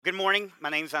Good morning.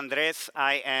 My name's Andres.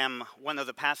 I am one of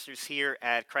the pastors here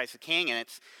at Christ the King, and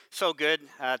it's so good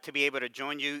to be able to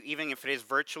join you, even if it is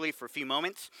virtually for a few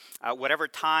moments. Whatever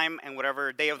time and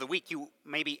whatever day of the week you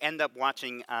maybe end up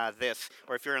watching this,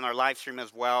 or if you're in our live stream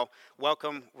as well,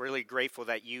 welcome. Really grateful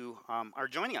that you are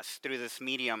joining us through this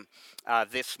medium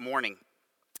this morning.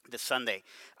 This Sunday.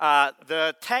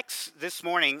 The text this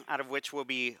morning, out of which we'll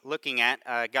be looking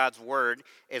at God's Word,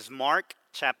 is Mark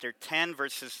chapter 10,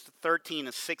 verses 13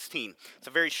 to 16. It's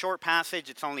a very short passage.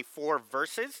 It's only 4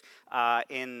 verses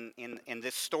in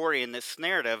this story, in this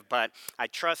narrative, but I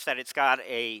trust that it's got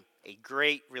a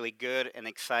great, really good, and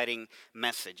exciting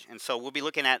message. And so we'll be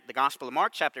looking at the Gospel of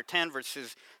Mark, chapter 10,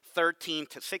 verses 13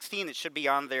 to 16. It should be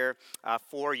on there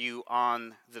for you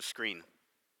on the screen.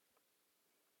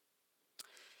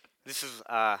 This is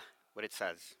what it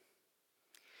says.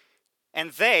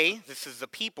 And they, this is the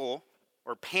people,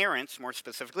 or parents more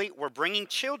specifically, were bringing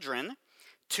children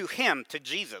to him, to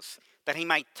Jesus, that he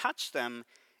might touch them,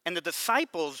 and the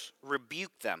disciples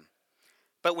rebuked them.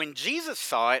 But when Jesus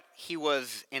saw it, he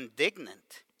was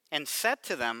indignant and said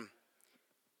to them,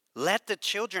 "Let the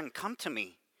children come to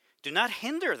me. Do not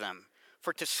hinder them,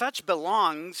 for to such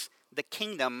belongs the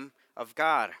kingdom of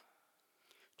God.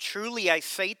 Truly I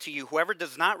say to you, whoever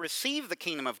does not receive the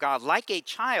kingdom of God like a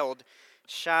child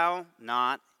shall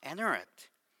not enter it."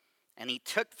 And he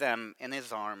took them in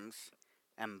his arms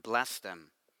and blessed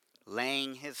them,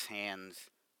 laying his hands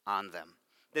on them.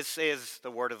 This is the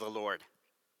word of the Lord.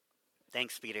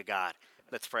 Thanks be to God.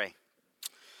 Let's pray.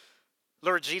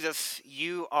 Lord Jesus,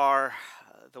 you are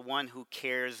the one who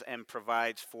cares and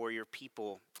provides for your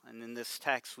people. And in this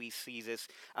text, we see this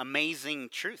amazing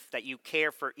truth that you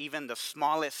care for even the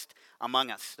smallest among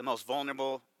us, the most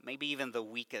vulnerable, maybe even the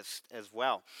weakest as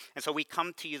well. And so we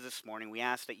come to you this morning. We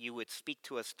ask that you would speak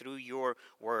to us through your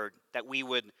word, that we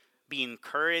would be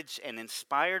encouraged and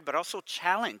inspired, but also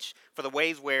challenged for the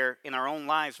ways where in our own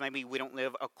lives maybe we don't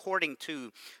live according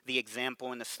to the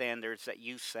example and the standards that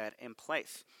you set in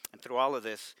place. And through all of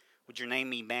this, would your name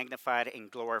be magnified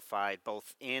and glorified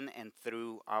both in and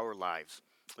through our lives?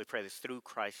 We pray this through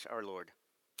Christ our Lord.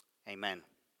 Amen.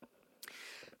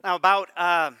 Now, about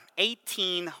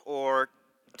 18 or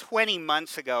 20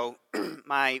 months ago,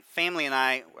 my family and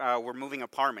I were moving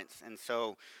apartments, and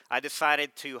so I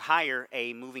decided to hire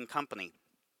a moving company.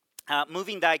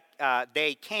 Moving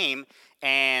day came,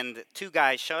 and 2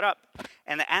 guys showed up.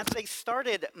 And as they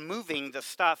started moving the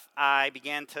stuff, I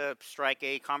began to strike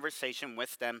a conversation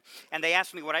with them, and they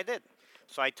asked me what I did.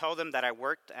 So I told them that I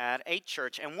worked at a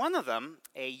church, and one of them,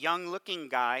 a young-looking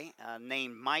guy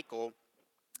named Michael,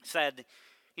 said,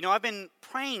 I've been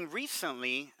praying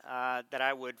recently that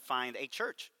I would find a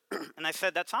church. And I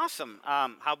said, that's awesome.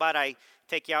 How about I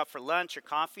take you out for lunch or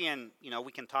coffee, and,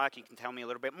 we can talk. You can tell me a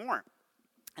little bit more.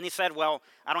 And he said, well,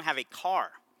 I don't have a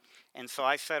car. And so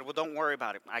I said, well, don't worry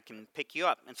about it. I can pick you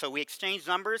up. And so we exchanged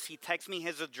numbers. He texted me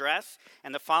his address.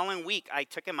 And the following week, I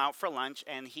took him out for lunch,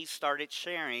 and he started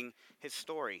sharing his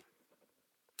story.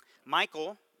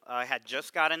 Michael had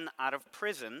just gotten out of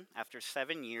prison after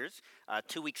 7 years,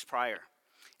 2 weeks prior,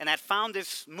 and had found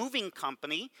this moving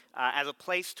company as a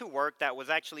place to work that was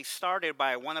actually started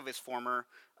by one of his former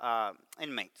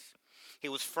inmates. He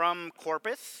was from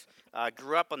Corpus,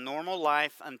 grew up a normal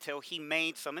life until he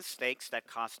made some mistakes that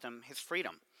cost him his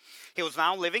freedom. He was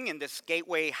now living in this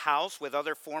gateway house with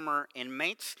other former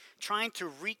inmates, trying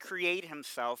to recreate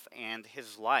himself and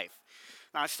his life.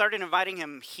 Now, I started inviting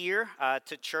him here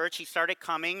to church. He started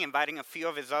coming, inviting a few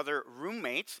of his other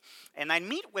roommates, and I'd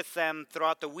meet with them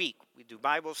throughout the week. We do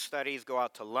Bible studies, go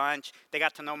out to lunch. They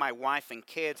got to know my wife and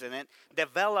kids, and it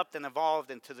developed and evolved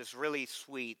into this really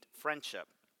sweet friendship.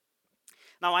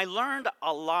 Now, I learned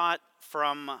a lot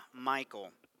from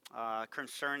Michael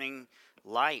concerning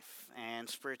life and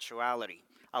spirituality.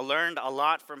 I learned a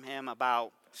lot from him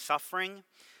about suffering,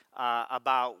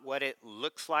 about what it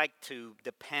looks like to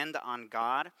depend on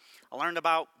God. I learned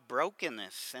about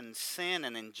brokenness and sin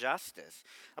and injustice,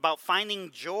 about finding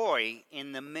joy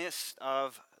in the midst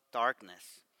of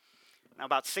darkness. Now,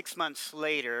 about 6 months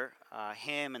later,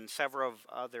 him and several of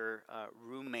other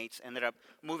roommates ended up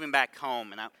moving back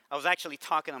home. And I was actually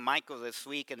talking to Michael this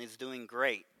week, and he's doing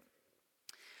great.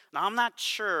 Now, I'm not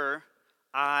sure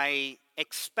I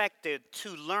expected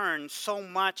to learn so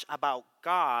much about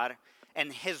God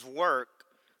and his work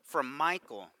from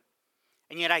Michael.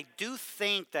 And yet I do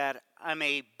think that I'm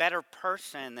a better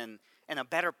person and a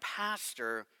better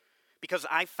pastor because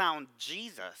I found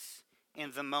Jesus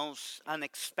in the most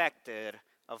unexpected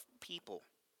of people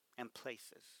and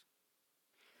places.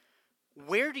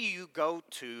 Where do you go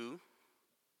to,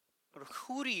 or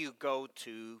who do you go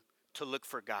to look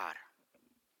for God?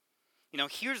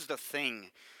 Here's the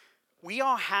thing. We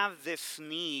all have this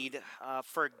need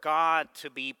for God to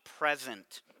be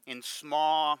present in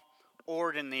small,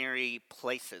 ordinary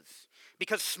places.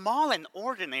 Because small and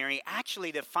ordinary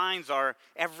actually defines our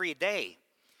everyday.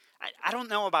 I don't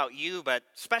know about you, but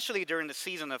especially during the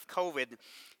season of COVID,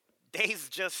 days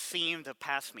just seem to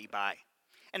pass me by.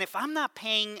 And if I'm not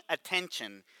paying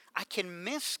attention, I can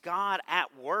miss God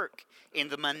at work in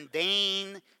the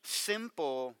mundane,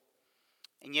 simple,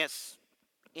 and yes,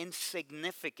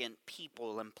 insignificant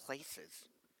people and places.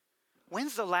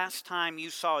 When's the last time you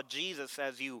saw Jesus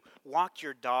as you walked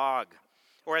your dog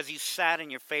or as you sat in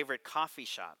your favorite coffee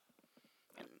shop?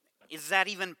 And is that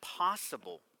even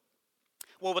possible?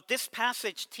 Well, what this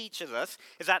passage teaches us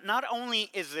is that not only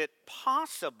is it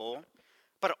possible,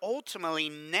 but ultimately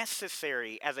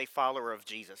necessary as a follower of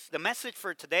Jesus. The message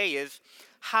for today is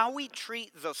how we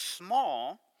treat the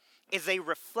small is a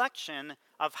reflection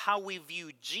of how we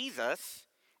view Jesus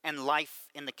and life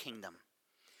in the kingdom.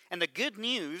 And the good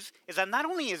news is that not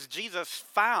only is Jesus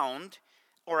found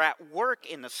or at work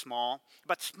in the small,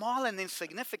 but small and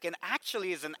insignificant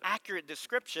actually is an accurate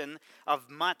description of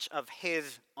much of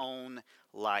his own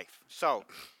life. So,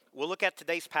 we'll look at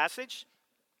today's passage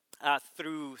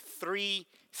through three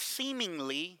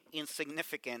seemingly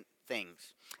insignificant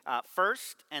things.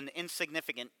 First, an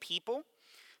insignificant people.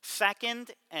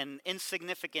 Second, an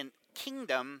insignificant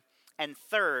kingdom. And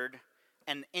third,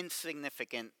 an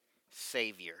insignificant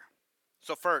Savior.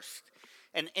 So first,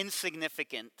 an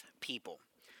insignificant people.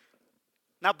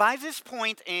 Now, by this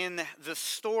point in the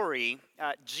story,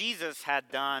 Jesus had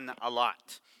done a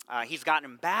lot. He's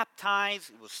gotten baptized,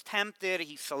 he was tempted,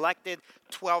 he selected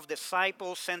 12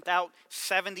 disciples, sent out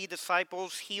 70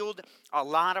 disciples, healed a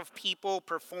lot of people,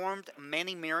 performed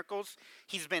many miracles.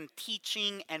 He's been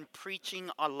teaching and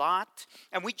preaching a lot.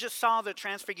 And we just saw the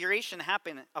transfiguration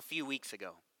happen a few weeks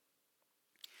ago.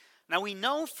 Now we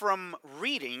know from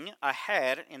reading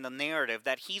ahead in the narrative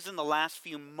that he's in the last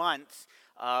few months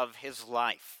of his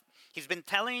life. He's been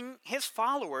telling his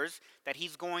followers that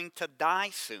he's going to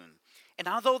die soon. And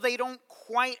although they don't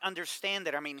quite understand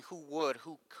it, who would,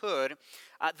 who could,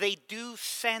 they do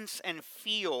sense and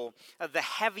feel the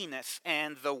heaviness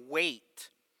and the weight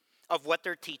of what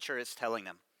their teacher is telling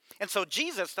them. And so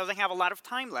Jesus doesn't have a lot of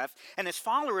time left, and his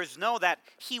followers know that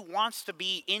he wants to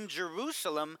be in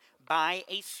Jerusalem by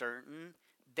a certain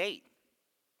date.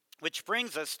 Which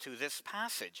brings us to this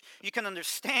passage. You can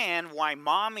understand why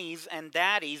mommies and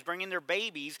daddies bringing their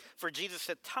babies for Jesus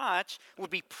to touch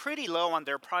would be pretty low on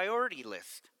their priority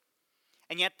list.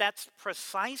 And yet that's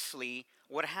precisely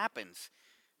what happens.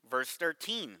 Verse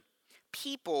 13.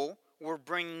 People were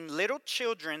bringing little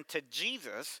children to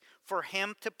Jesus for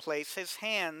him to place his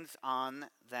hands on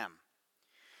them.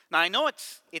 Now, I know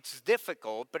it's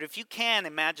difficult, but if you can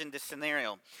imagine this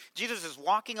scenario. Jesus is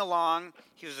walking along.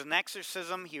 Here's an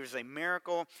exorcism. Here's a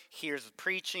miracle. Here's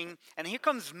preaching. And here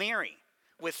comes Mary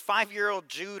with 5-year-old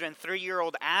Jude and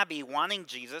 3-year-old Abby wanting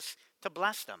Jesus to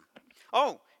bless them.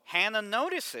 Oh, Hannah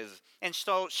notices. And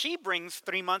so she brings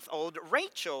 3-month-old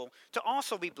Rachel to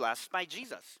also be blessed by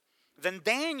Jesus. Then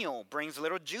Daniel brings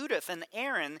little Judith and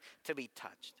Aaron to be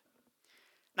touched.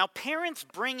 Now, parents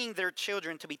bringing their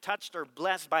children to be touched or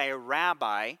blessed by a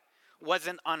rabbi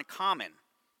wasn't uncommon.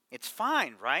 It's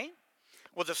fine, right?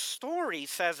 Well, the story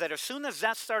says that as soon as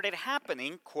that started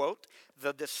happening, quote,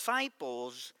 the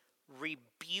disciples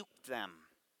rebuked them,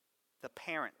 the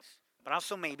parents, but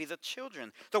also maybe the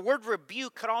children. The word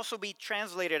rebuke could also be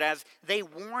translated as they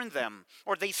warned them,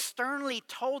 or they sternly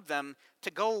told them to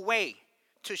go away,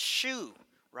 to shoo,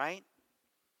 right?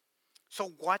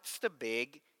 So what's the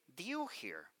big deal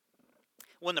here?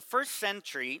 Well, in the first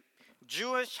century,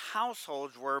 Jewish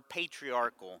households were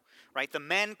patriarchal, right? The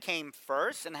men came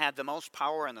first and had the most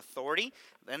power and authority,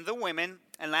 then the women,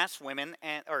 and last women,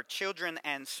 or children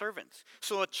and servants.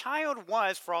 So a child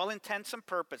was, for all intents and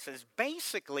purposes,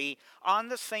 basically on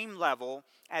the same level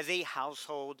as a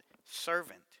household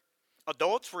servant.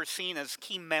 Adults were seen as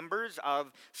key members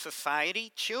of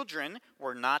society. Children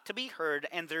were not to be heard,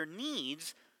 and their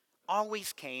needs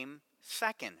always came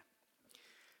second.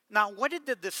 Now, what did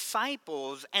the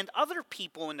disciples and other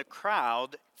people in the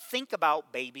crowd think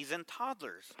about babies and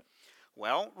toddlers?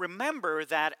 Well, remember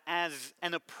that as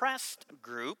an oppressed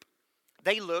group,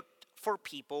 they looked for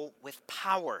people with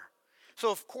power.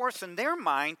 So, of course, in their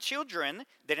mind, children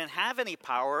didn't have any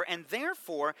power and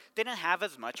therefore didn't have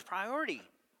as much priority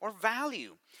or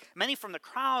value. Many from the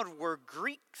crowd were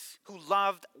Greeks who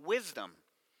loved wisdom.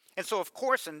 And so, of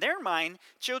course, in their mind,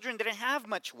 children didn't have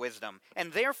much wisdom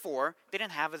and therefore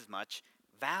didn't have as much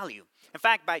value. In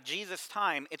fact, by Jesus'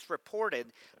 time, it's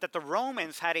reported that the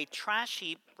Romans had a trash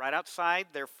heap right outside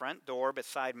their front door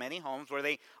beside many homes where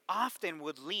they often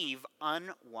would leave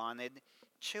unwanted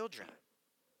children.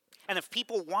 And if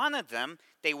people wanted them,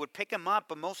 they would pick them up,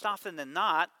 but most often than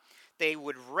not, they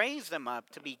would raise them up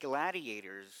to be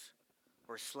gladiators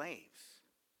or slaves.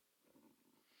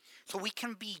 So we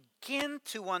can begin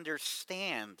to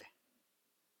understand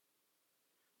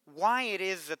why it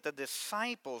is that the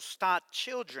disciples thought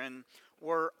children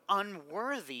were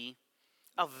unworthy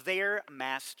of their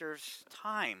master's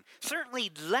time.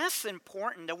 Certainly less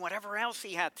important than whatever else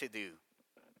he had to do.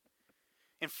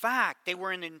 In fact, they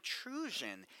were an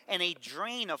intrusion and a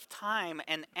drain of time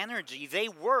and energy. They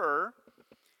were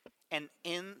an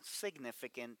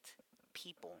insignificant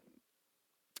people.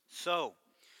 So,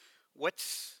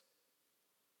 what's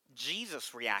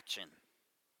Jesus' reaction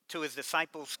to his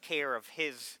disciples' care of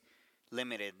his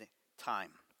limited time?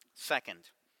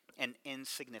 Second, an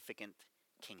insignificant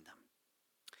kingdom.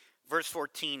 Verse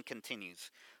 14 continues.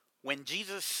 When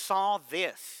Jesus saw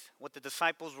this, what the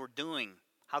disciples were doing,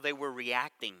 how they were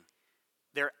reacting,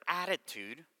 their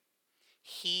attitude,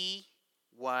 he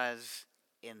was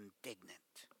indignant.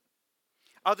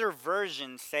 Other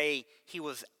versions say he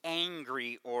was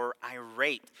angry or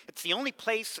irate. It's the only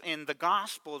place in the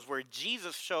Gospels where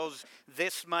Jesus shows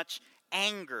this much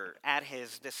anger at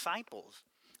his disciples.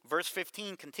 Verse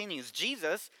 15 continues,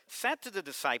 Jesus said to the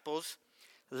disciples,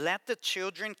 "Let the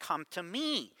children come to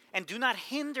me and do not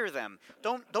hinder them.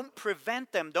 Don't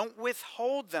prevent them. Don't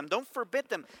withhold them. Don't forbid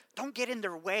them. Don't get in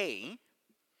their way,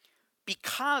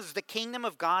 because the kingdom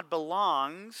of God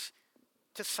belongs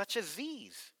to such as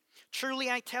these.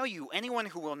 Truly I tell you, anyone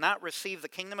who will not receive the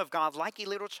kingdom of God like a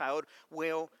little child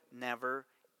will never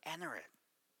enter it."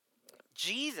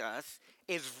 Jesus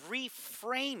is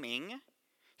reframing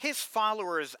his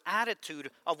followers'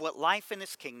 attitude of what life in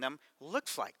his kingdom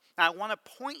looks like. Now, I want to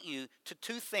point you to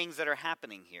two things that are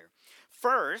happening here.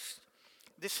 First,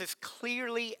 this is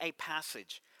clearly a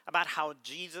passage about how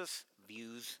Jesus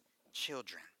views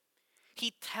children.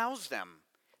 He tells them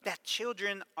that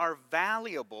children are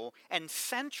valuable and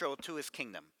central to his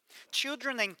kingdom.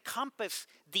 Children encompass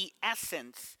the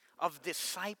essence of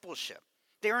discipleship.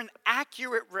 They're an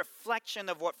accurate reflection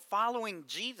of what following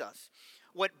Jesus,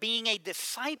 what being a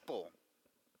disciple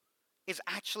is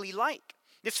actually like.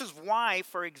 This is why,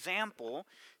 for example,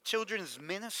 children's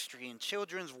ministry and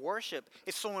children's worship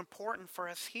is so important for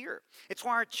us here. It's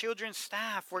why our children's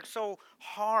staff work so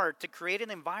hard to create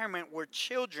an environment where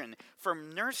children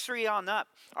from nursery on up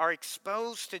are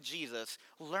exposed to Jesus,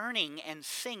 learning and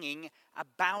singing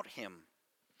about him.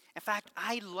 In fact,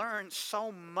 I learned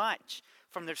so much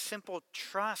from their simple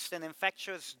trust and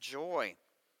infectious joy.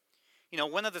 You know,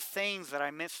 one of the things that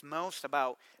I miss most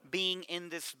about being in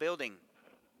this building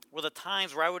were the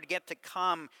times where I would get to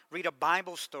come read a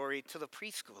Bible story to the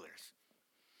preschoolers.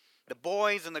 The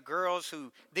boys and the girls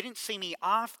who didn't see me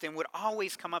often would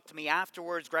always come up to me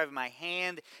afterwards, grabbing my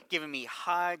hand, giving me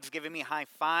hugs, giving me high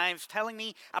fives, telling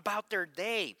me about their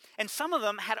day. And some of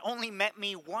them had only met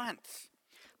me once.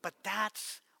 But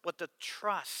that's what the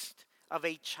trust of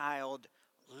a child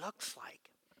looks like.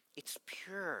 It's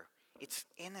pure, it's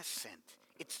innocent,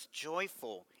 it's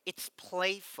joyful, it's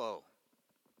playful.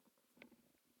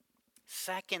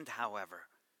 Second, however,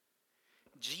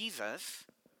 Jesus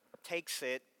takes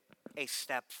it a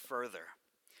step further.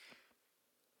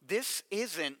 This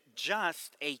isn't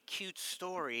just a cute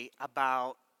story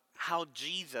about how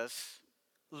Jesus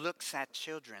looks at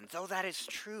children, though that is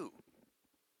true.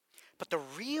 But the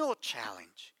real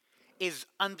challenge is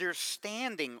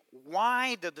understanding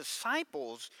why the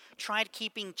disciples tried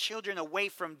keeping children away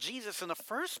from Jesus in the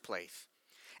first place.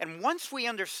 And once we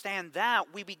understand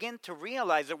that, we begin to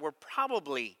realize that we're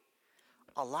probably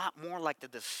a lot more like the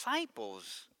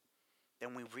disciples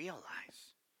than we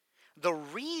realize. The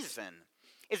reason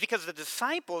is because the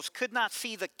disciples could not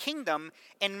see the kingdom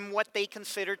in what they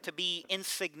considered to be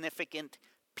insignificant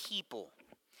people.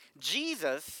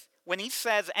 Jesus, when he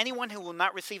says anyone who will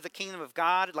not receive the kingdom of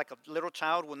God like a little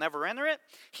child will never enter it,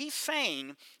 he's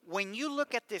saying when you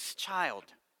look at this child,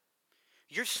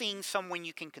 you're seeing someone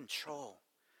you can control,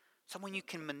 someone you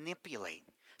can manipulate,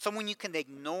 someone you can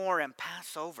ignore and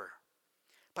pass over.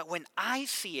 But when I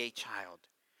see a child,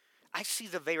 I see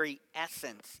the very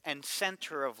essence and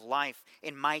center of life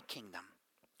in my kingdom.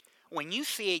 When you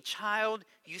see a child,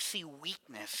 you see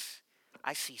weakness.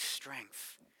 I see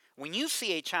strength. When you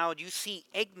see a child, you see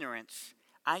ignorance.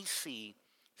 I see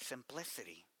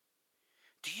simplicity.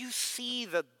 Do you see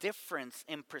the difference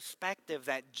in perspective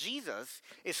that Jesus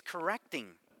is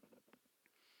correcting?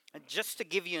 Just to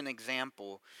give you an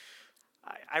example,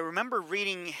 I remember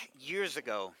reading years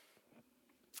ago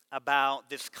about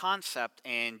this concept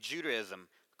in Judaism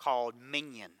called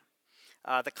minyan.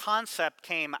 The concept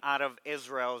came out of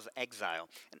Israel's exile.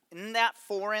 In that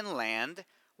foreign land,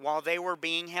 while they were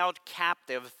being held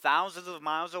captive thousands of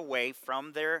miles away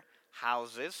from their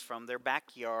houses, from their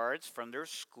backyards, from their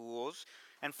schools,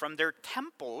 and from their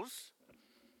temples,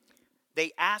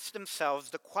 they asked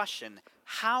themselves the question,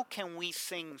 how can we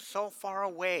sing so far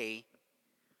away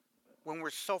when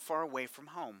we're so far away from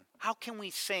home? How can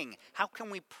we sing? How can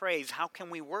we praise? How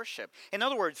can we worship? In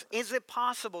other words, is it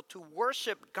possible to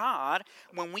worship God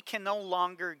when we can no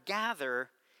longer gather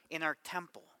in our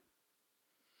temple?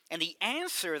 And the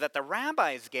answer that the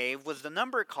rabbis gave was the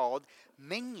number called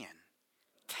minyan,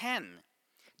 10.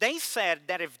 They said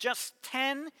that if just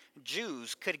 10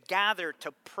 Jews could gather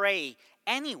to pray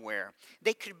anywhere,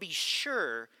 they could be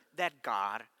sure that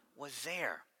God was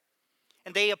there.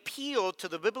 And they appealed to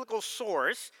the biblical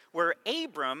source where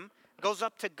Abram goes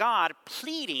up to God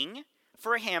pleading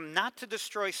for him not to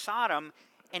destroy Sodom.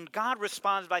 And God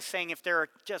responds by saying, if there are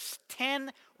just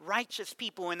 10 righteous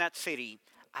people in that city,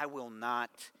 I will not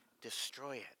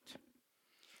destroy it.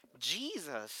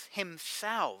 Jesus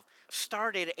himself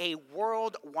started a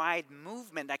worldwide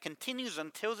movement that continues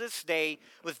until this day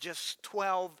with just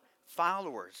 12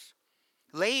 followers.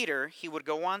 Later, he would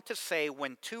go on to say,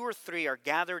 when 2 or 3 are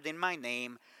gathered in my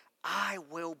name, I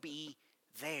will be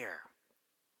there.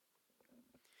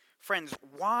 Friends,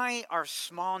 why are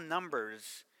small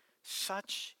numbers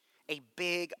such a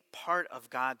big part of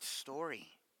God's story?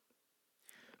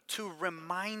 To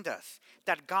remind us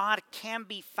that God can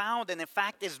be found, and in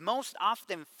fact is most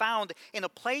often found in the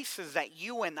places that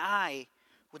you and I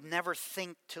would never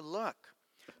think to look.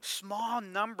 Small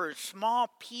numbers, small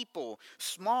people,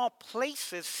 small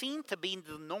places seem to be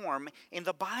the norm in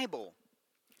the Bible.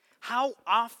 How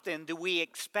often do we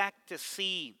expect to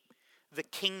see the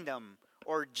kingdom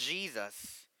or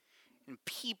Jesus in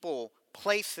people,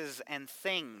 places, and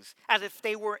things as if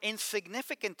they were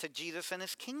insignificant to Jesus and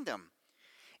his kingdom?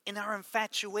 In our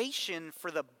infatuation for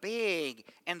the big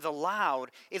and the loud,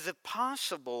 is it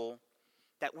possible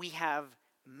that we have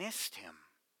missed him?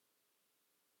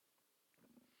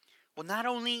 Well, not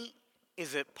only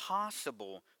is it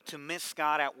possible to miss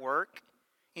God at work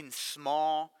in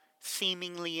small,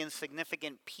 seemingly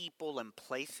insignificant people and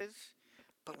places,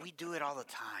 but we do it all the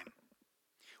time.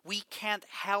 We can't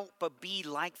help but be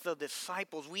like the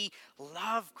disciples. We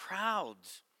love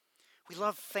crowds. We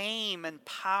love fame and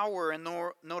power and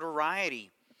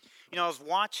notoriety. You know, I was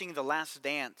watching The Last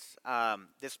Dance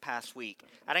this past week.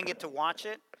 I didn't get to watch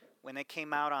it when it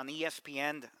came out on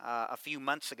ESPN a few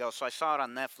months ago, so I saw it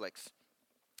on Netflix.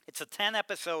 It's a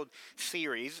 10-episode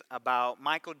series about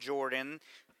Michael Jordan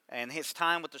and his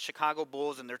time with the Chicago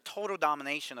Bulls and their total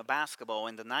domination of basketball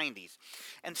in the 90s.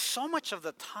 And so much of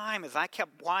the time as I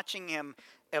kept watching him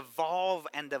evolve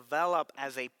and develop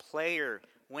as a player,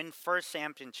 win first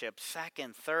championship,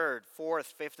 second, third,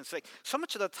 fourth, fifth, and sixth, so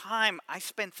much of the time I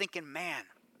spent thinking, man,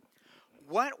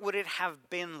 what would it have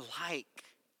been like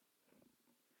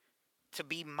to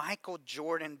be Michael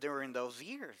Jordan during those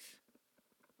years?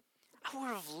 I would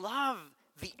have loved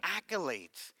the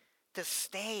accolades, the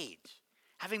stage,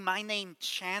 having my name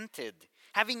chanted,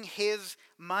 having his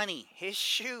money, his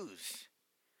shoes.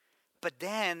 But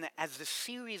then, as the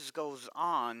series goes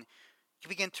on, you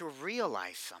begin to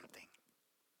realize something.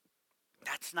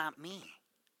 That's not me.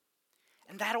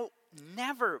 And that'll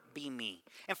never be me.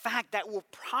 In fact, that will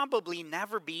probably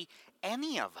never be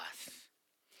any of us.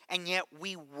 And yet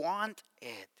we want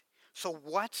it. So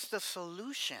what's the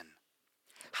solution?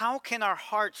 How can our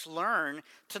hearts learn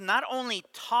to not only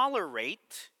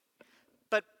tolerate,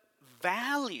 but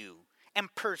value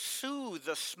and pursue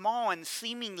the small and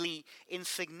seemingly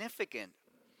insignificant?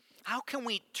 How can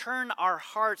we turn our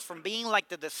hearts from being like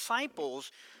the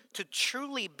disciples to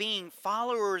truly being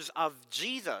followers of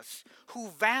Jesus who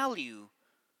value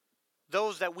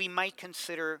those that we might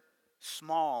consider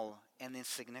small and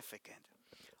insignificant?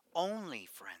 Only,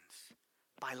 friends,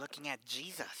 by looking at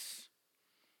Jesus,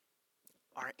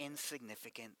 our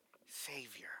insignificant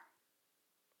Savior.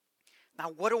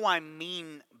 Now, what do I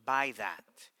mean by that?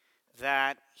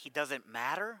 That he doesn't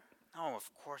matter? No,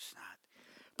 of course not.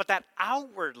 But that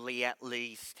outwardly, at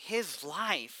least, his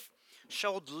life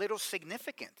showed little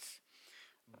significance.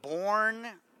 Born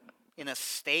in a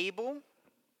stable,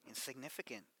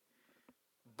 insignificant.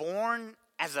 Born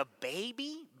as a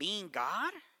baby, being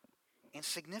God,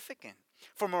 insignificant.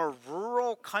 From a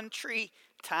rural country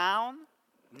town,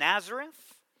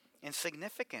 Nazareth,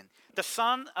 insignificant. The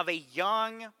son of a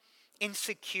young,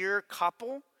 insecure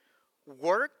couple,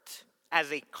 worked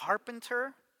as a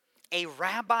carpenter, a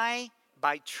rabbi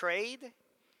by trade,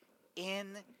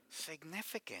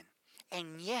 insignificant.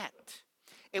 And yet,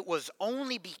 it was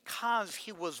only because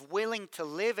he was willing to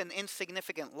live an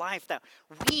insignificant life that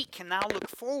we can now look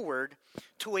forward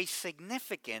to a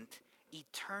significant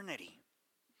eternity.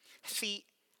 See,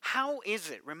 how is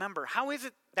it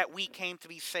that we came to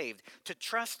be saved? To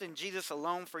trust in Jesus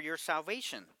alone for your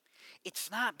salvation.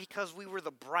 It's not because we were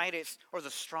the brightest or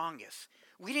the strongest.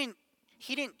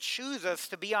 He didn't choose us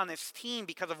to be on his team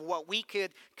because of what we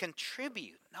could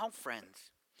contribute. No, friends.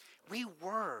 We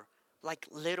were like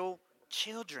little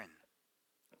children.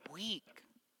 Weak,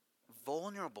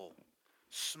 vulnerable,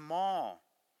 small,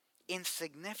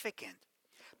 insignificant.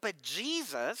 But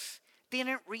Jesus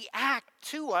didn't react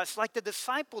to us like the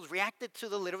disciples reacted to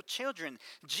the little children.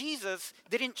 Jesus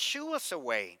didn't shoo us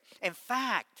away. In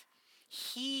fact,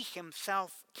 he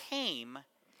himself came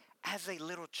as a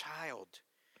little child.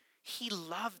 He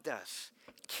loved us,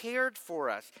 cared for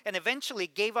us, and eventually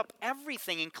gave up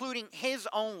everything, including his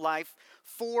own life,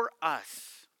 for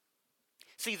us.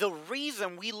 See, the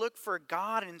reason we look for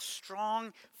God in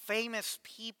strong, famous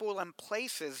people and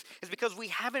places is because we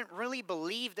haven't really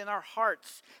believed in our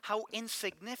hearts how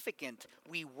insignificant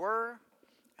we were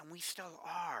and we still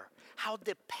are, how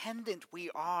dependent we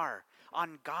are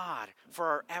on God for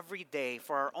our everyday,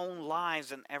 for our own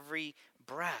lives and every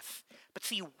breath. But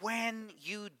see, when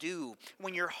you do,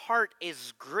 when your heart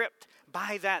is gripped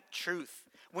by that truth,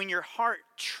 when your heart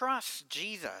trusts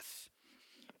Jesus,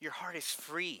 your heart is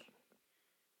free.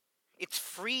 It's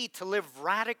free to live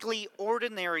radically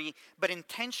ordinary but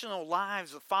intentional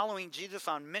lives of following Jesus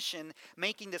on mission,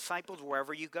 making disciples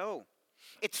wherever you go.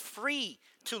 It's free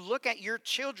to look at your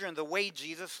children the way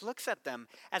Jesus looks at them,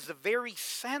 as the very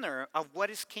center of what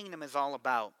his kingdom is all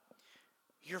about.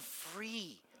 You're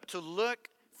free to look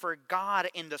for God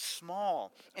in the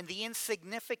small, in the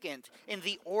insignificant, in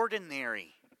the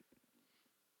ordinary.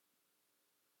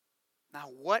 Now,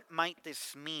 what might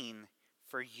this mean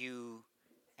for you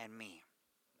and me?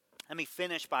 Let me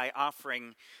finish by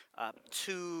offering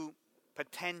two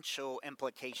potential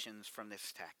implications from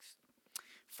this text.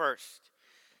 First,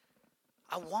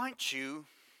 I want to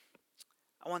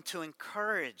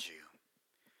encourage you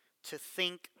to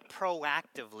think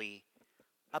proactively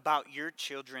about your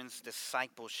children's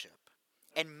discipleship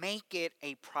and make it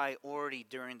a priority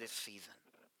during this season.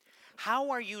 How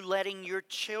are you letting your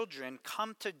children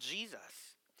come to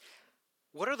Jesus?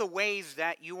 What are the ways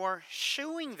that you are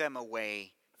shooing them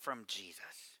away from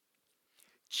Jesus?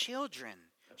 Children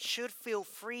should feel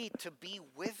free to be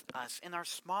with us in our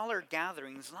smaller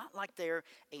gatherings, not like they're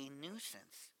a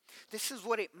nuisance. This is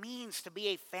what it means to be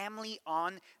a family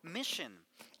on mission.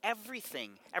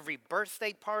 Everything, every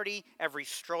birthday party, every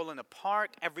stroll in the park,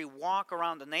 every walk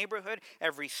around the neighborhood,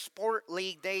 every sport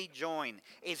league they join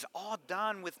is all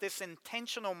done with this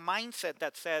intentional mindset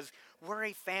that says we're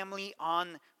a family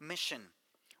on mission.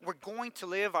 We're going to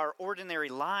live our ordinary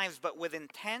lives, but with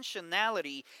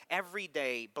intentionality every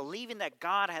day, believing that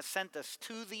God has sent us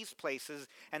to these places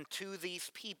and to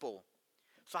these people.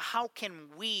 So how can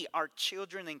we, our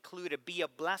children included, be a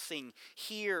blessing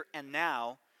here and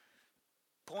now,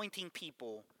 pointing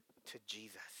people to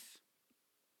Jesus?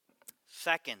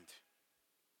 Second,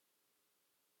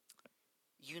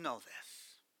 you know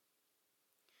this.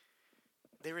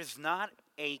 There is not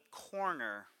a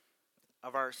corner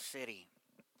of our city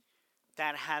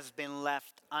that has been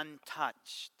left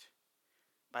untouched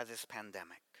by this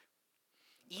pandemic.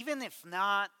 Even if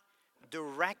not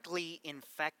directly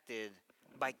infected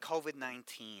by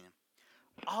COVID-19,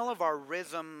 all of our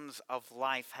rhythms of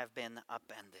life have been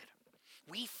upended.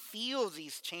 We feel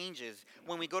these changes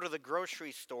when we go to the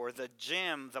grocery store, the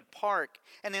gym, the park,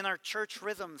 and in our church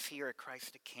rhythms here at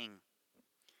Christ the King.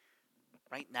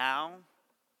 Right now,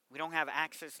 we don't have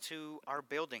access to our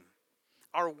building.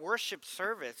 Our worship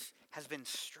service has been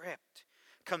stripped.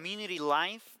 Community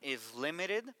life is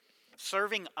limited.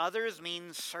 Serving others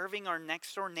means serving our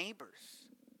next door neighbors.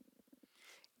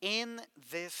 In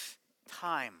this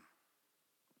time,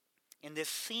 in this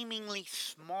seemingly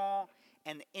small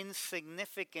and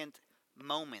insignificant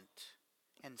moment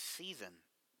and season,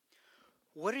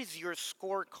 what is your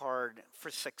scorecard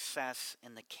for success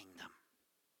in the kingdom?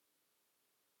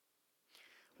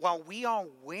 While we all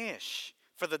wish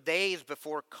for the days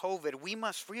before COVID, we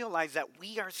must realize that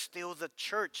we are still the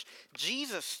church,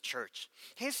 Jesus' church.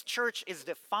 His church is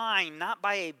defined not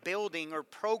by a building or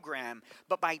program,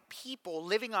 but by people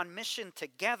living on mission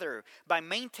together, by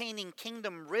maintaining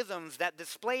kingdom rhythms that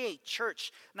display a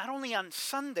church not only on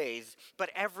Sundays,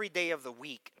 but every day of the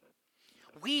week.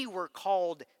 We were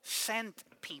called sent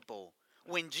people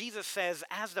when Jesus says,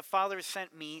 "As the Father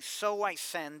sent me, so I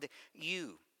send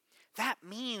you." That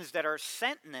means that our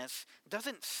sentness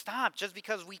doesn't stop just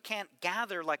because we can't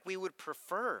gather like we would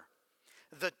prefer.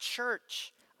 The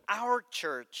church, our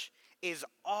church, is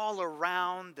all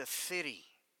around the city,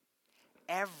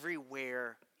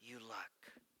 everywhere you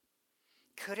look.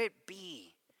 Could it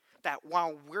be that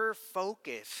while we're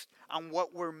focused on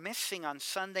what we're missing on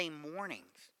Sunday mornings,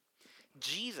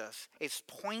 Jesus is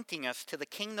pointing us to the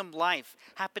kingdom life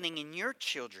happening in your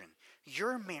children,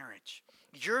 your marriage,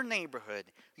 your neighborhood,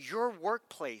 your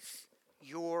workplace,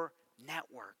 your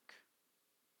network?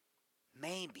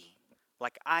 Maybe,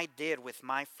 like I did with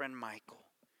my friend Michael,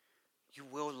 you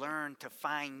will learn to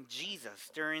find Jesus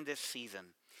during this season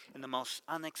in the most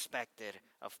unexpected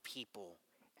of people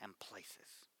and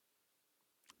places.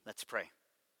 Let's pray.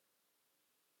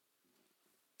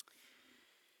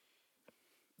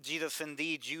 Jesus,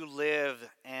 indeed, you lived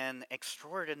an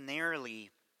extraordinarily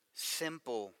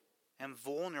simple and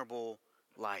vulnerable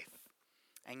life.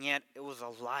 And yet it was a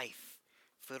life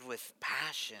filled with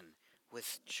passion,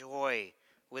 with joy,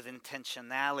 with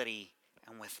intentionality,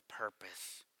 and with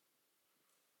purpose.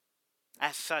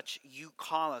 As such, you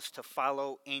call us to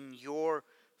follow in your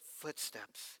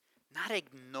footsteps, not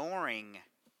ignoring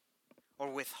or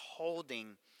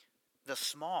withholding the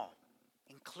small,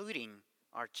 including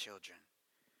our children,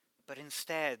 but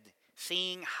instead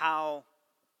seeing how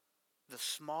the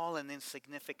small and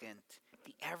insignificant,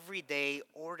 the everyday,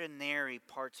 ordinary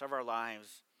parts of our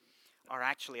lives are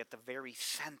actually at the very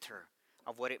center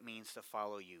of what it means to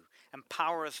follow you.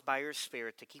 Empower us by your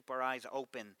Spirit to keep our eyes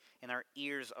open and our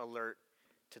ears alert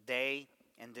today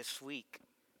and this week,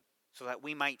 so that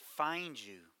we might find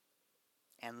you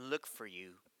and look for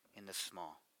you in the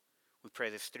small. We pray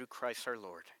this through Christ our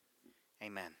Lord.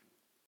 Amen.